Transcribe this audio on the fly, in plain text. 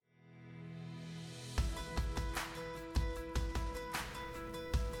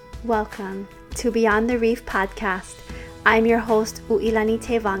Welcome to Beyond the Reef podcast. I'm your host, Uilani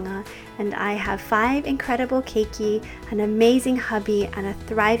Tevanga, and I have 5 incredible keiki, an amazing hubby, and a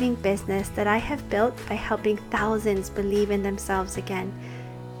thriving business that I have built by helping thousands believe in themselves again.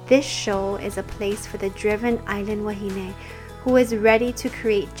 This show is a place for the driven island wahine who is ready to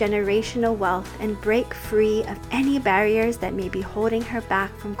create generational wealth and break free of any barriers that may be holding her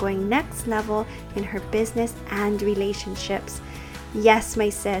back from going next level in her business and relationships. Yes, my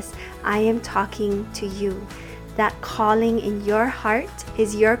sis, I am talking to you. That calling in your heart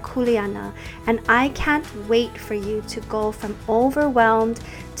is your kuleana, and I can't wait for you to go from overwhelmed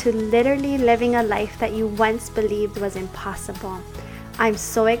to literally living a life that you once believed was impossible. I'm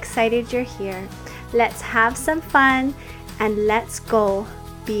so excited you're here. Let's have some fun and let's go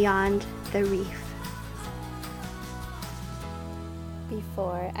beyond the reef.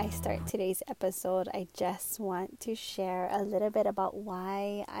 Before I start today's episode, I just want to share a little bit about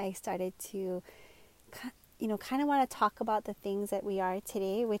why I started to, kind of want to talk about the things that we are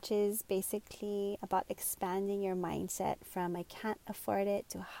today, which is basically about expanding your mindset from I can't afford it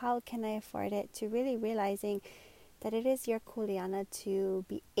to how can I afford it to really realizing that it is your kuleana to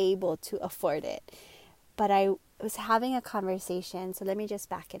be able to afford it. But I was having a conversation, so let me just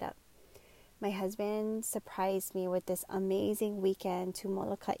back it up. My husband surprised me with this amazing weekend to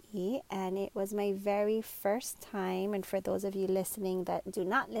Molokai, and it was my very first time. And for those of you listening that do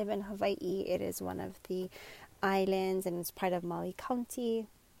not live in Hawaii, it is one of the islands and it's part of Maui County.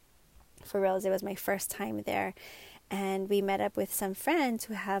 For reals, it was my first time there. And we met up with some friends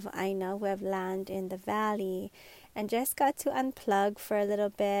who have Aina, who have land in the valley, and just got to unplug for a little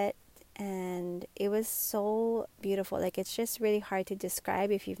bit. And it was so beautiful. Like, it's just really hard to describe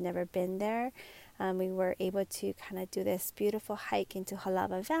if you've never been there. We were able to kind of do this beautiful hike into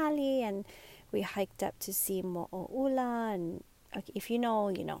Halawa Valley, and we hiked up to see Mo'oula, and if you know,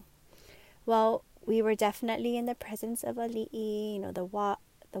 you know. Well, we were definitely in the presence of Ali'i,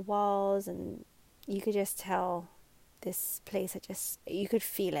 the walls, and you could just tell this place, you could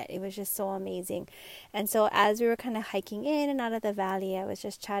feel it. It was just so amazing. And so as we were kind of hiking in and out of the valley, I was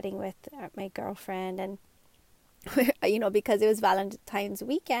just chatting with my girlfriend, and because it was Valentine's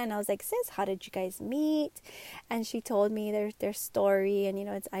weekend, I was like, sis, how did you guys meet? And she told me their story,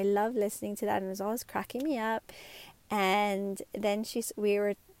 and I love listening to that, and it was always cracking me up. And then we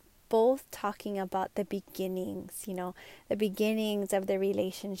were both talking about the beginnings, the beginnings of the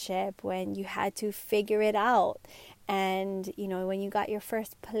relationship, when you had to figure it out. And, when you got your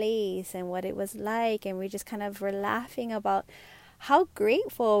first place and what it was like. And we just kind of were laughing about how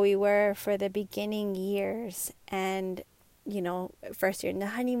grateful we were for the beginning years. And, first you're in the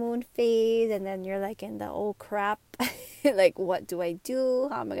honeymoon phase, and then you're like in the, oh crap, like, what do I do?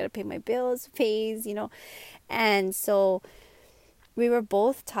 How am I going to pay my bills phase, And so we were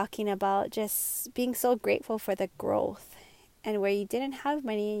both talking about just being so grateful for the growth, and where you didn't have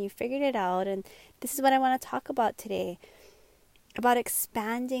money and you figured it out. And this is what I want to talk about today, about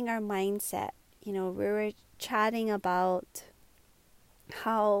expanding our mindset. We were chatting about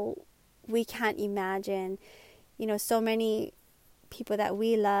how we can't imagine, so many people that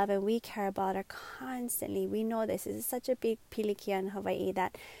we love and we care about are constantly, we know this is such a big pilikia in Hawaii,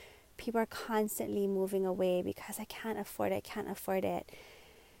 that people are constantly moving away because I can't afford it.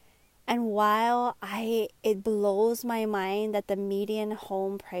 And while it blows my mind that the median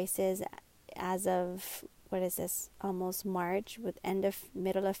home prices as of, almost March, with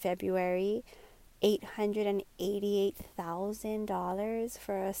middle of February, $888,000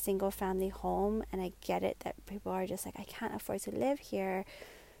 for a single family home. And I get it that people are just like, I can't afford to live here.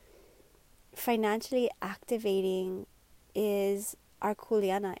 Financially activating is our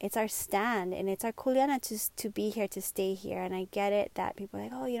kuleana. It's our stand, and it's our kuleana to be here, to stay here. And I get it that people are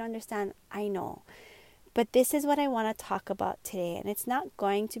like, oh, you don't understand. I know. But this is what I want to talk about today. And it's not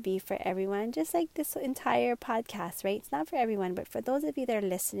going to be for everyone, just like this entire podcast, right? It's not for everyone, but for those of you that are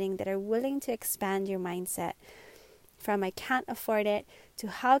listening, that are willing to expand your mindset from I can't afford it to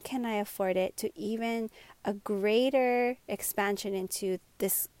how can I afford it, to even a greater expansion into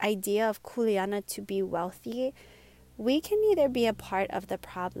this idea of kuleana to be wealthy. We can either be a part of the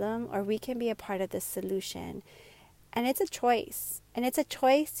problem or we can be a part of the solution. And it's a choice. And it's a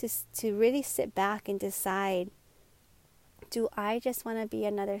choice to really sit back and decide, do I just want to be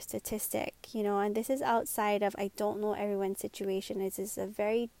another statistic? And this is outside of, I don't know everyone's situation. This is a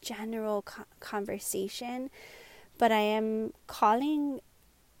very general conversation. But I am calling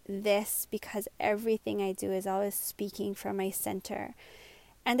this because everything I do is always speaking from my center.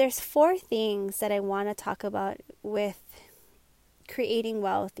 And there's 4 things that I want to talk about with creating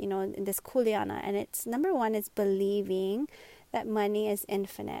wealth, in this kuleana. And it's number 1 is believing that money is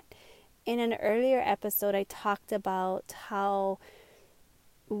infinite. In an earlier episode, I talked about how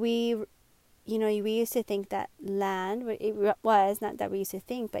we used to think that land, it was not that we used to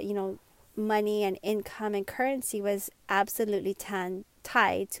think, but money and income and currency was absolutely tied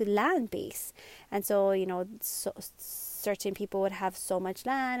to land base. And so, certain people would have so much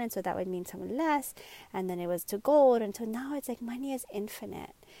land, and so that would mean someone less, and then it was to gold, and so now it's like money is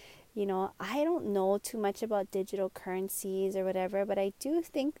infinite. I don't know too much about digital currencies or whatever, but I do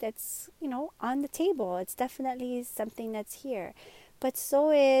think that's, on the table. It's definitely something that's here. But so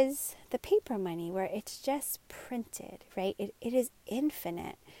is the paper money, where it's just printed, right? It is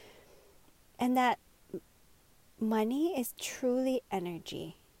infinite. And that money is truly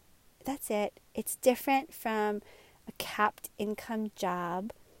energy. That's it. It's different from a capped income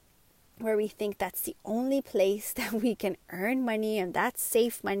job where we think that's the only place that we can earn money and that's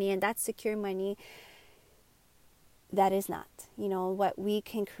safe money and that's secure money. That is not. What we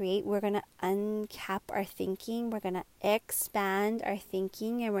can create, we're going to uncap our thinking. We're going to expand our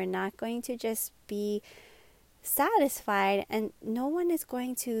thinking, and we're not going to just be satisfied, and no one is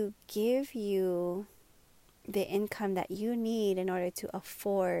going to give you the income that you need in order to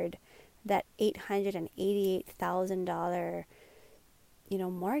afford that $888,000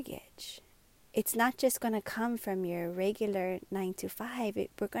 mortgage. It's not just going to come from your regular 9 to 5.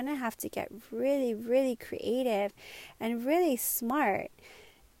 We're going to have to get really, really creative and really smart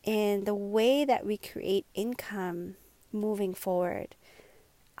in the way that we create income moving forward.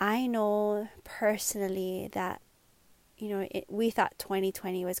 I know personally that, we thought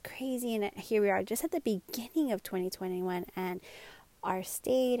 2020 was crazy, and here we are just at the beginning of 2021, and our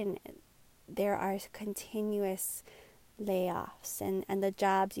state, and there are continuous layoffs, and the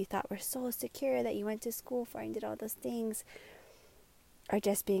jobs you thought were so secure that you went to school for and did all those things are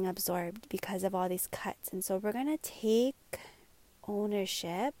just being absorbed because of all these cuts. And so we're going to take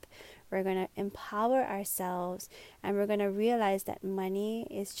ownership, we're going to empower ourselves, and we're going to realize that money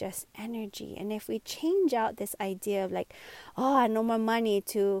is just energy. And if we change out this idea of like, no more money,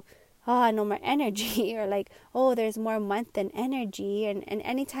 to no more energy, or like, there's more month than energy, and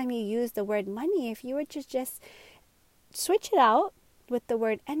anytime you use the word money, if you were to just switch it out with the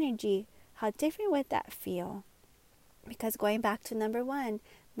word energy, how different would that feel? Because going back to number one,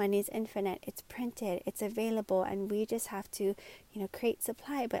 money is infinite, it's printed, it's available, and we just have to, create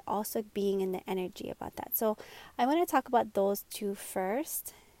supply, but also being in the energy about that. So I want to talk about those two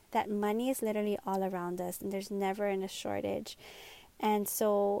first, that money is literally all around us, and there's never a shortage. And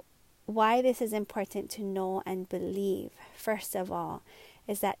so why this is important to know and believe, first of all,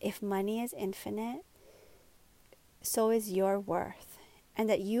 is that if money is infinite, so is your worth, and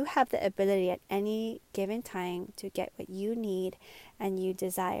that you have the ability at any given time to get what you need and you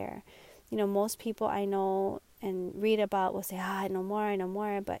desire. Most people I know and read about will say, I know more,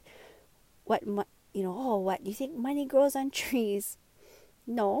 but what you think money grows on trees?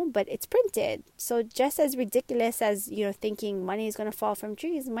 No, but it's printed. So just as ridiculous as, thinking money is going to fall from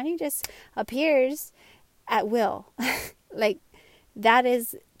trees, money just appears at will. Like, that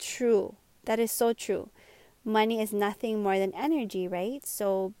is true. That is so true. Money is nothing more than energy, right?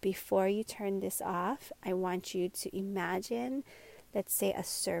 So before you turn this off, I want you to imagine, let's say, a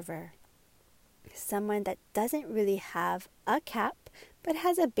server. Someone that doesn't really have a cap, but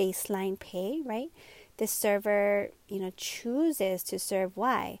has a baseline pay, right? The server, chooses to serve.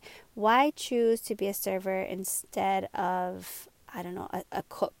 Why? Why choose to be a server instead of, a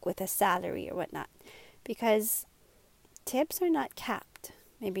cook with a salary or whatnot? Because tips are not capped.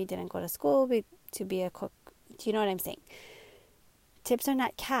 Maybe you didn't go to school to be a cook. Do you know what I'm saying? Tips are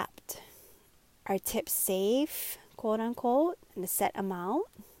not capped. Are tips safe, quote unquote, in a set amount?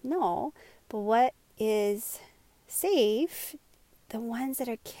 No. But what is safe, the ones that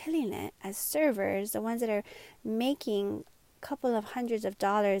are killing it as servers, the ones that are making a couple of hundreds of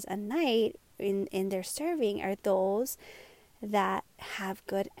dollars a night in their serving, are those that have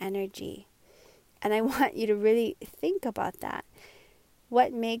good energy. And I want you to really think about that.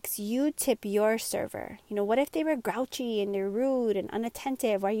 What makes you tip your server? What if they were grouchy and they're rude and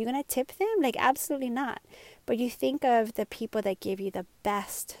unattentive? Are you going to tip them? Like, absolutely not. But you think of the people that give you the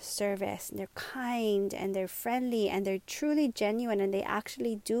best service, and they're kind and they're friendly and they're truly genuine, and they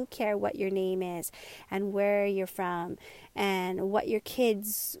actually do care what your name is and where you're from and what your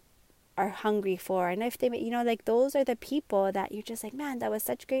kids are hungry for. And if they, like, those are the people that you're just like, man, that was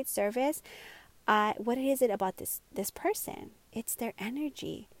such great service. What is it about this person? It's their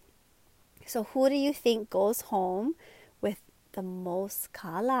energy. So who do you think goes home with the most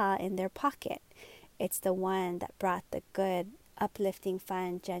kala in their pocket? It's the one that brought the good, uplifting,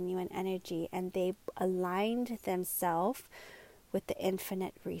 fun, genuine energy, and they aligned themselves with the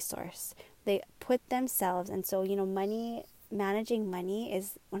infinite resource. They put themselves, and so, managing money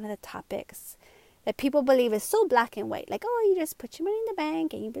is one of the topics that people believe is so black and white. Like, oh, you just put your money in the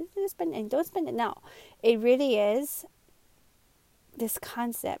bank and you just spend and don't spend it. No, it really is this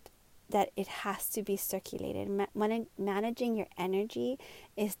concept that it has to be circulated. Managing your energy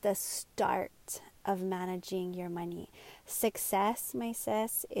is the start of managing your money. Success, my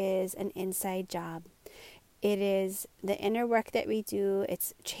sis, is an inside job. It is the inner work that we do.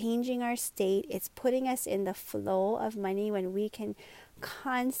 It's changing our state. It's putting us in the flow of money when we can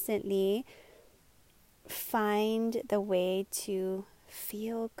constantly find the way to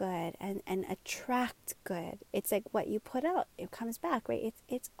feel good and attract good. It's like what you put out, it comes back, right?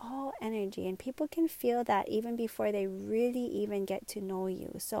 It's all energy, and people can feel that even before they really even get to know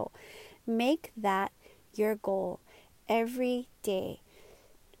you. So make that your goal every day.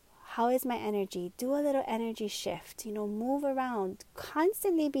 How is my energy? Do a little energy shift, move around,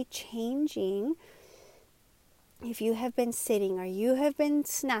 constantly be changing. If you have been sitting, or you have been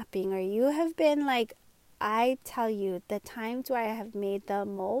snapping, or you have been like, I tell you, the times where I have made the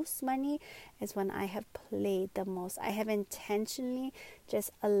most money is when I have played the most. I have intentionally just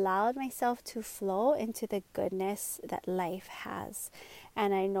allowed myself to flow into the goodness that life has.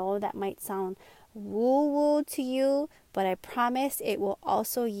 And I know that might sound woo-woo to you, but I promise it will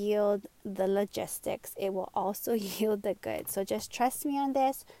also yield the logistics. It will also yield the good. So just trust me on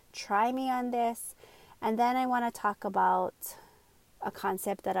this. Try me on this. And then I want to talk about a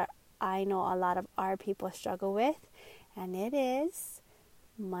concept that I know a lot of our people struggle with, and it is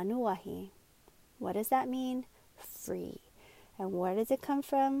manuahi. What does that mean? Free. And where does it come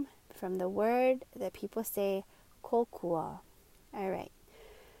from? From the word that people say, kokua. All right.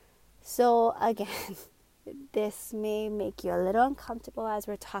 So again, this may make you a little uncomfortable as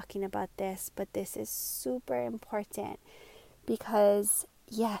we're talking about this, but this is super important because,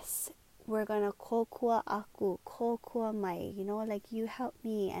 yes, we're going to kokua aku, kokua mai, like you help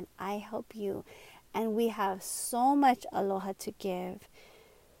me and I help you. And we have so much aloha to give.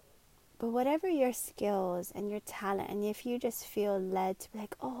 But whatever your skills and your talent, and if you just feel led to be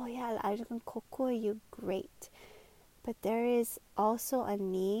like, oh yeah, I just can kokua you, great. But there is also a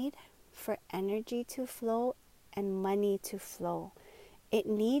need for energy to flow and money to flow. It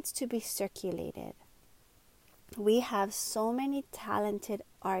needs to be circulated. We have so many talented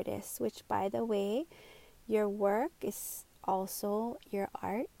artists, which, by the way, your work is also your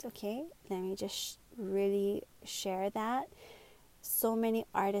art, okay? Let me just really share that. So many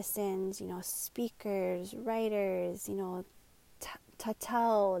artisans, speakers, writers,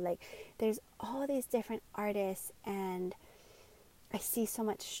 tatau, like there's all these different artists, and I see so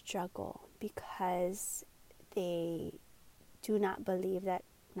much struggle because they do not believe that,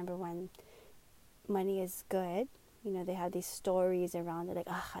 number one, money is good. They have these stories around it, like,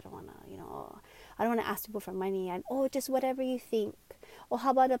 I don't want to ask people for money, and just whatever you think. Or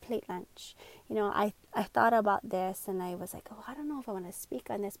how about a plate lunch? I thought about this, and I was like, I don't know if I want to speak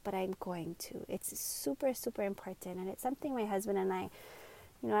on this, but I'm going to. It's super, super important, and it's something my husband and I,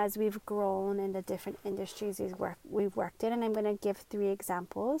 as we've grown in the different industries we've worked in, and I'm going to give 3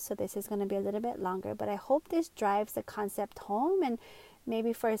 examples, so this is going to be a little bit longer, but I hope this drives the concept home. And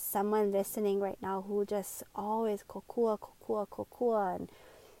maybe for someone listening right now who just always kokua, and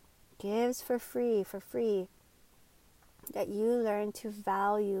gives for free, that you learn to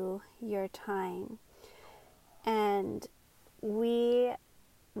value your time. And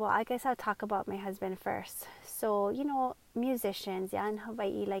I guess I'll talk about my husband first. So, musicians, in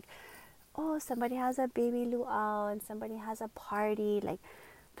Hawaii, like, somebody has a baby luau and somebody has a party, like,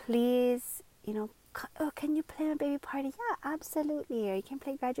 please, can you play a baby party? Yeah, absolutely. Or you can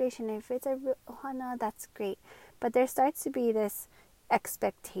play graduation. If it's a ohana, that's great. But there starts to be this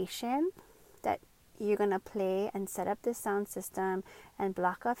expectation that you're going to play and set up the sound system and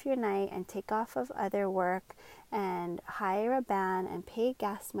block off your night and take off of other work and hire a band and pay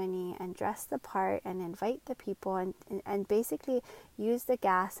gas money and dress the part and invite the people and basically use the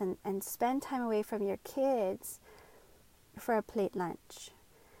gas and spend time away from your kids for a plate lunch.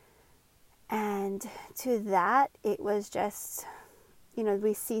 And to that, it was just,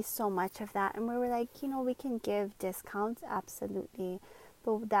 we see so much of that. And we were like, we can give discounts, absolutely.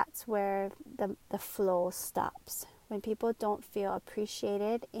 But that's where the flow stops. When people don't feel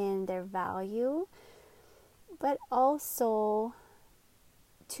appreciated in their value. But also,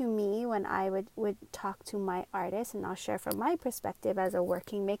 to me, when I would talk to my artists, and I'll share from my perspective as a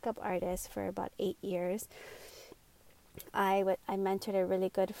working makeup artist for about 8 years, I mentored a really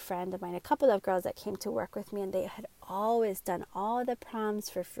good friend of mine, a couple of girls that came to work with me, and they had always done all the proms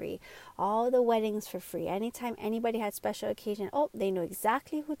for free, all the weddings for free. Anytime anybody had special occasion, they knew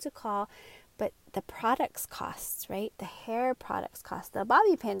exactly who to call. But the products cost, right? The hair products cost, the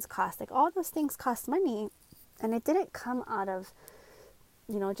bobby pins cost, like all those things cost money. And it didn't come out of,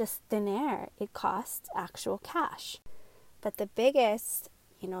 just thin air. It cost actual cash. But the biggest,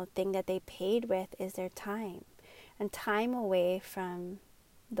 thing that they paid with is their time, and time away from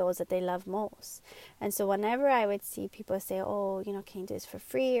those that they love most. And so whenever I would see people say, can you do this for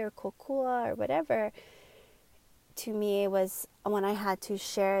free, or kokua or whatever, to me it was when I had to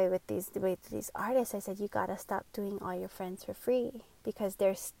share it with these artists, I said, you got to stop doing all your friends for free, because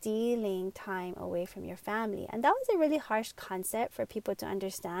they're stealing time away from your family. And that was a really harsh concept for people to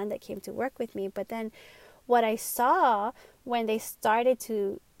understand that came to work with me. But then what I saw when they started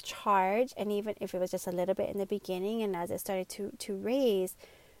to charge, and even if it was just a little bit in the beginning, and as it started to raise,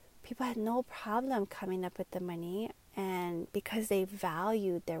 people had no problem coming up with the money, and because they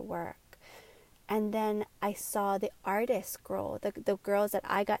valued their work. And then I saw the artists grow, the girls that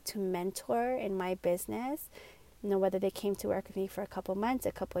I got to mentor in my business, whether they came to work with me for a couple months,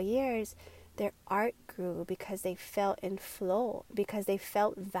 a couple years, their art grew because they felt in flow, because they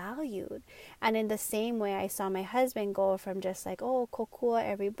felt valued. And in the same way, I saw my husband go from just like, kokua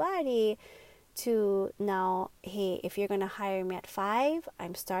everybody, to now, hey, if you're going to hire me at 5,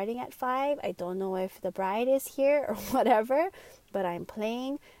 I'm starting at 5. I don't know if the bride is here or whatever, but I'm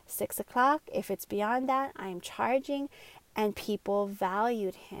playing 6 o'clock. If it's beyond that, I'm charging. And people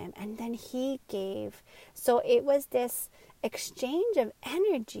valued him. And then he gave. So it was this exchange of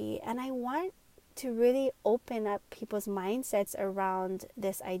energy. And I want to really open up people's mindsets around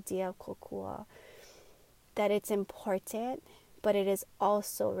this idea of kokua, that it's important, but it is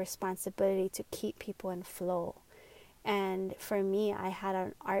also responsibility to keep people in flow. And for me, I had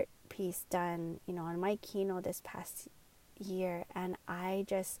an art piece done, on my keynote this past year, and I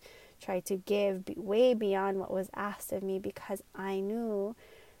just tried to give way beyond what was asked of me, because I knew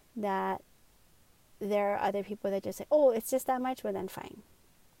that there are other people that just say, it's just that much, well then fine.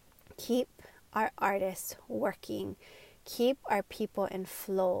 Keep our artists working, keep our people in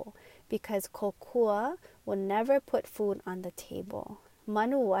flow, because kokua will never put food on the table.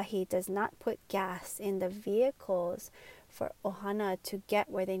 Manuahi does not put gas in the vehicles for ohana to get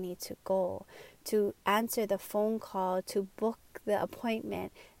where they need to go, to answer the phone call, to book the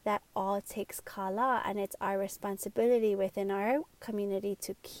appointment. That all takes kala, and it's our responsibility within our community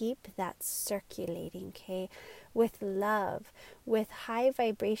to keep that circulating, okay? With love, with high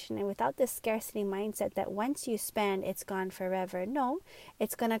vibration, and without the scarcity mindset that once you spend, it's gone forever. No,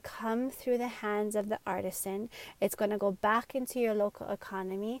 it's going to come through the hands of the artisan. It's going to go back into your local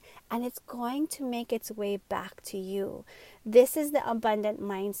economy, and it's going to make its way back to you. This is the abundant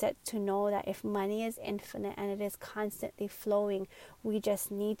mindset, to know that if money is infinite and it is constantly flowing, we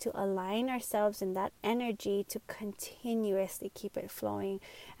just need to align ourselves in that energy to continuously keep it flowing.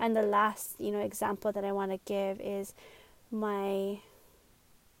 And the last, example that I want to give is my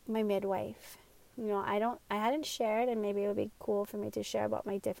midwife. I hadn't shared, and maybe it would be cool for me to share about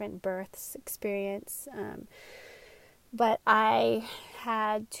my different births experience. But I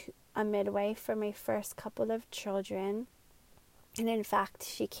had a midwife for my first couple of children. And in fact,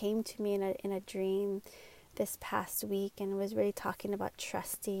 she came to me in a dream this past week, and was really talking about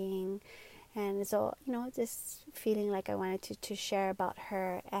trusting. And so, just feeling like I wanted to share about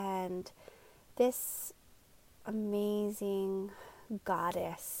her. And this amazing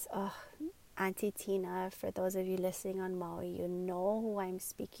goddess, Auntie Tina, for those of you listening on Maui, you know who I'm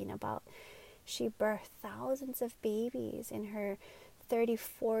speaking about. She birthed thousands of babies in her 30,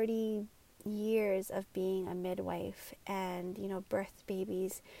 40 years of being a midwife, and birthed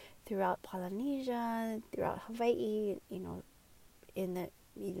babies throughout Polynesia, throughout Hawaii, in the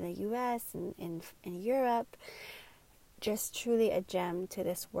US and in Europe. Just truly a gem to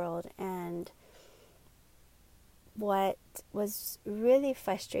this world. And what was really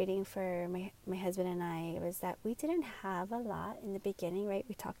frustrating for my husband and I was that we didn't have a lot in the beginning, right?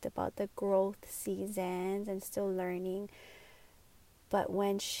 We talked about the growth seasons and still learning. But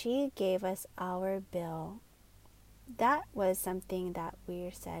when she gave us our bill, that was something that we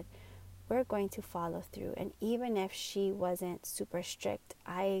said, we're going to follow through. And even if she wasn't super strict,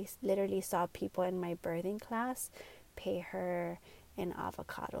 I literally saw people in my birthing class pay her in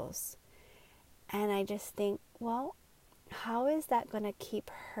avocados. And I just think, well, how is that going to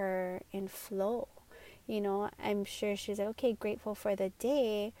keep her in flow? I'm sure she's like, okay, grateful for the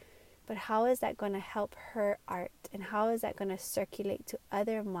day, but how is that going to help her art? And how is that going to circulate to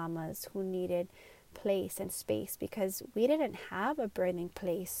other mamas who needed place and space, because we didn't have a birthing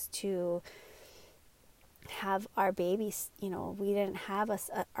place to have our babies. We didn't have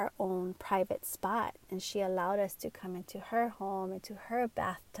our own private spot, and she allowed us to come into her home, into her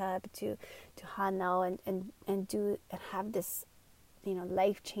bathtub, to Hanau and do and have this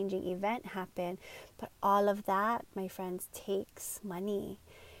life-changing event happen. But all of that, my friends, takes money.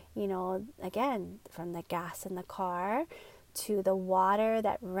 Again, from the gas in the car to the water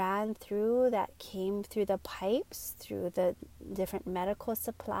that came through the pipes, through the different medical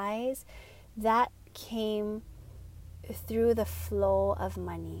supplies, that came through the flow of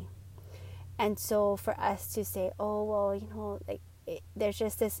money. And so for us to say, oh, well, there's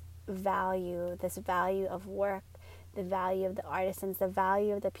just this value of work, the value of the artisans, the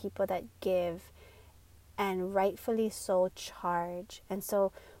value of the people that give, and rightfully so charge. And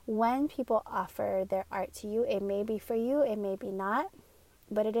so when people offer their art to you, it may be for you, it may be not,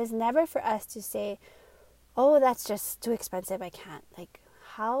 but it is never for us to say, oh, that's just too expensive, I can't.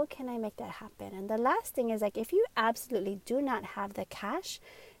 How can I make that happen? And the last thing is, if you absolutely do not have the cash,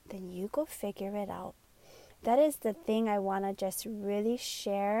 then you go figure it out. That is the thing I want to just really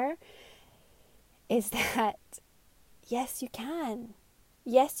share, is that yes, you can.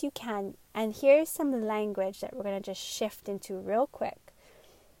 Yes, you can. And here's some language that we're going to just shift into real quick.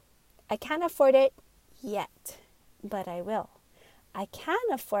 I can't afford it yet, but I will. I can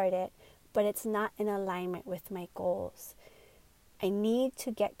afford it, but it's not in alignment with my goals. I need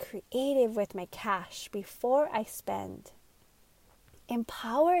to get creative with my cash before I spend.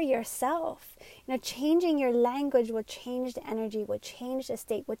 Empower yourself. Changing your language will change the energy, will change the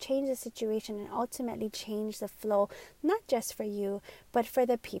state, will change the situation, and ultimately change the flow, not just for you, but for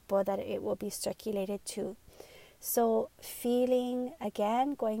the people that it will be circulated to. So feeling,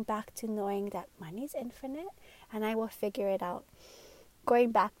 again, going back to knowing that money is infinite and I will figure it out.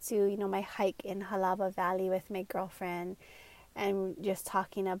 Going back to, my hike in Halawa Valley with my girlfriend, and just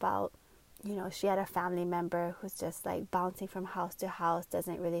talking about, she had a family member who's just bouncing from house to house,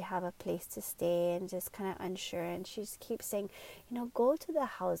 doesn't really have a place to stay, and just kind of unsure. And she just keeps saying, go to the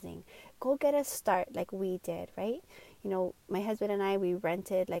housing, go get a start like we did, right? My husband and I, we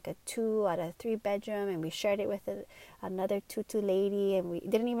rented a 2 out of 3 bedroom, and we shared it with another tutu lady, and we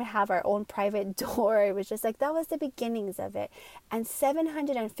didn't even have our own private door. It was just that was the beginnings of it. And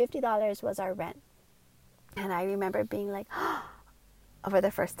 $750 was our rent. And I remember being over the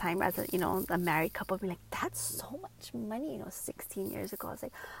first time as a married couple, being that's so much money, 16 years ago. I was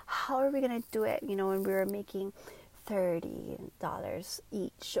how are we going to do it? When we were making $30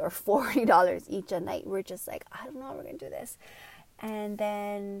 each or $40 each a night, we're just I don't know how we're going to do this. And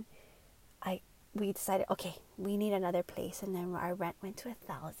then we decided, okay, we need another place. And then our rent went to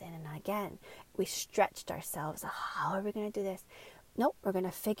 $1,000. And again, we stretched ourselves. How are we going to do this? Nope, we're going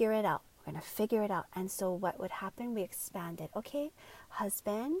to figure it out. We're going to figure it out. And so what would happen? We expanded. Okay,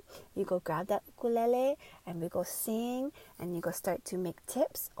 husband, you go grab that ukulele and we go sing, and you go start to make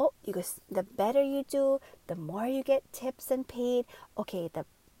tips. Oh, the better you do, the more you get tips and paid. Okay,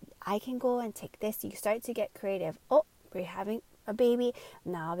 I can go and take this. You start to get creative. Oh, we're having a baby.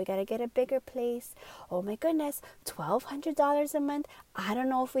 Now we got to get a bigger place. Oh my goodness, $1,200 a month. I don't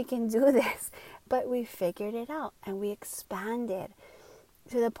know if we can do this. But we figured it out and we expanded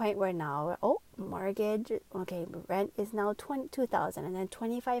to the point where now, mortgage, okay, rent is now $2,000 and then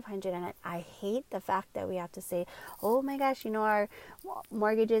 $2,500. And I hate the fact that we have to say, oh my gosh, our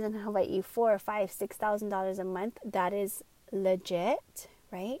mortgages in Hawaii, $4,000, $5,000, $6,000 a month. That is legit,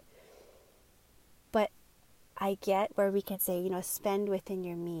 right? But I get where we can say, spend within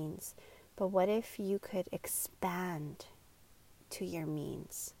your means. But what if you could expand to your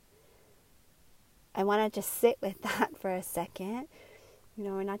means? I want to just sit with that for a second.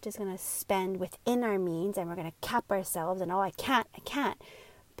 We're not just going to spend within our means and we're going to cap ourselves and, I can't.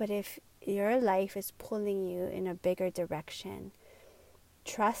 But if your life is pulling you in a bigger direction,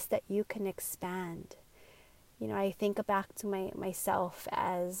 trust that you can expand. I think back to myself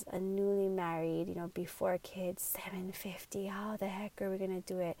as a newly married, before kids, $750. How the heck are we going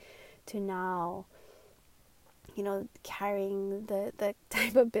to do it? To now, carrying the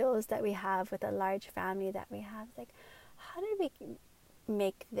type of bills that we have with a large family that we have. How did we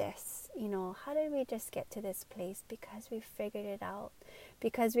make this? How did we just get to this place? Because we figured it out.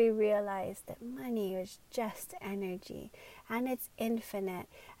 Because we realized that money is just energy and it's infinite.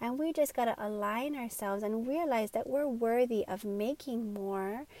 And we just got to align ourselves and realize that we're worthy of making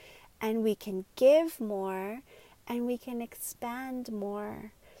more, and we can give more, and we can expand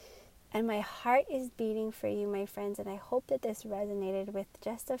more. And my heart is beating for you, my friends, and I hope that this resonated with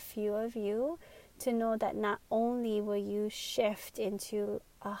just a few of you, to know that not only will you shift into,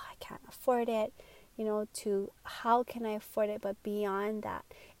 I can't afford it, to how can I afford it, but beyond that,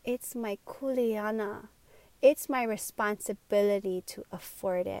 it's my kuleana. It's my responsibility to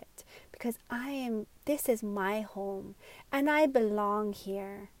afford it because this is my home and I belong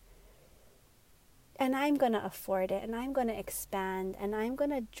here. And I'm going to afford it, and I'm going to expand, and I'm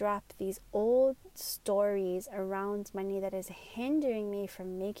going to drop these old stories around money that is hindering me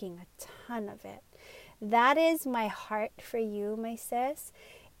from making a ton of it. That is my heart for you, my sis.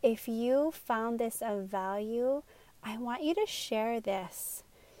 If you found this of value, I want you to share this.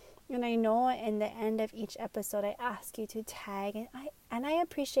 And I know in the end of each episode, I ask you to tag, and I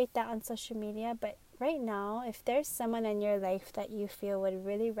appreciate that on social media, but right now, if there's someone in your life that you feel would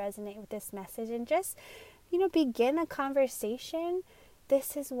really resonate with this message and just, begin a conversation,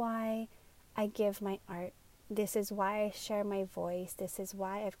 this is why I give my art. This is why I share my voice. This is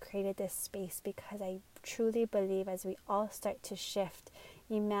why I've created this space, because I truly believe as we all start to shift,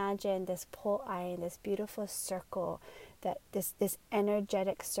 imagine this pole eye, this beautiful circle, that this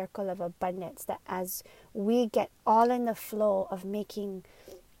energetic circle of abundance, that as we get all in the flow of making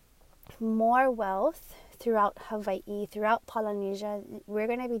more wealth throughout Hawaii, throughout Polynesia, we're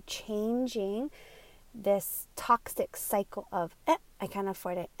going to be changing this toxic cycle of I can't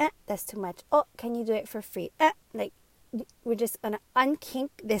afford it, that's too much, oh, can you do it for free, we're just going to unkink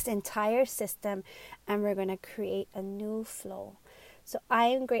this entire system, and we're going to create a new flow. So I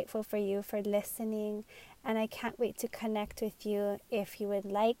am grateful for you for listening, and I can't wait to connect with you. If you would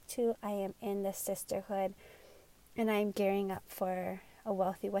like to, I am in the sisterhood, and I'm gearing up for a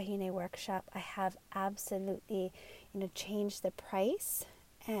Wealthy Wahine workshop. I have absolutely, changed the price,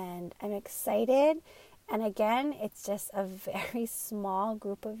 and I'm excited. And again, it's just a very small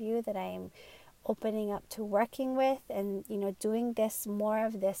group of you that I'm opening up to working with, and, doing more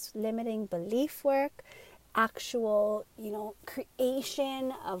of this limiting belief work, actual,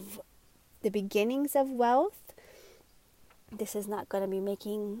 creation of the beginnings of wealth. This is not going to be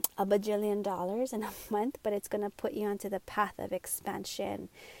making $1 bajillion in a month, but it's going to put you onto the path of expansion,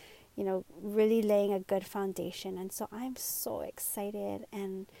 really laying a good foundation. And so I'm so excited,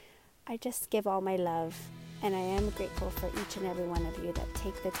 and I just give all my love. And I am grateful for each and every one of you that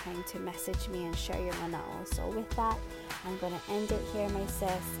take the time to message me and share your mana'o. So with that, I'm going to end it here, my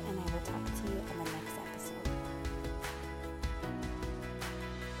sis, and I will talk to you in the next episode.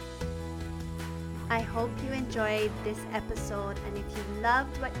 I hope you enjoyed this episode, and if you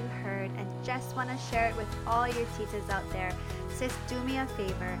loved what you heard and just want to share it with all your teachers out there, sis, do me a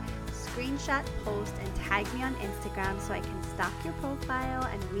favor, screenshot, post, and tag me on Instagram so I can stalk your profile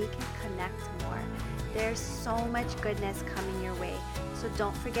and we can connect more. There's so much goodness coming your way, so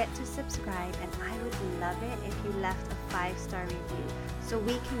don't forget to subscribe, and I would love it if you left a 5-star review so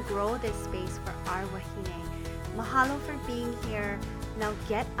we can grow this space for our wahine. Mahalo for being here. Now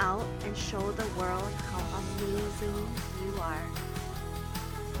get out and show the world how amazing you are.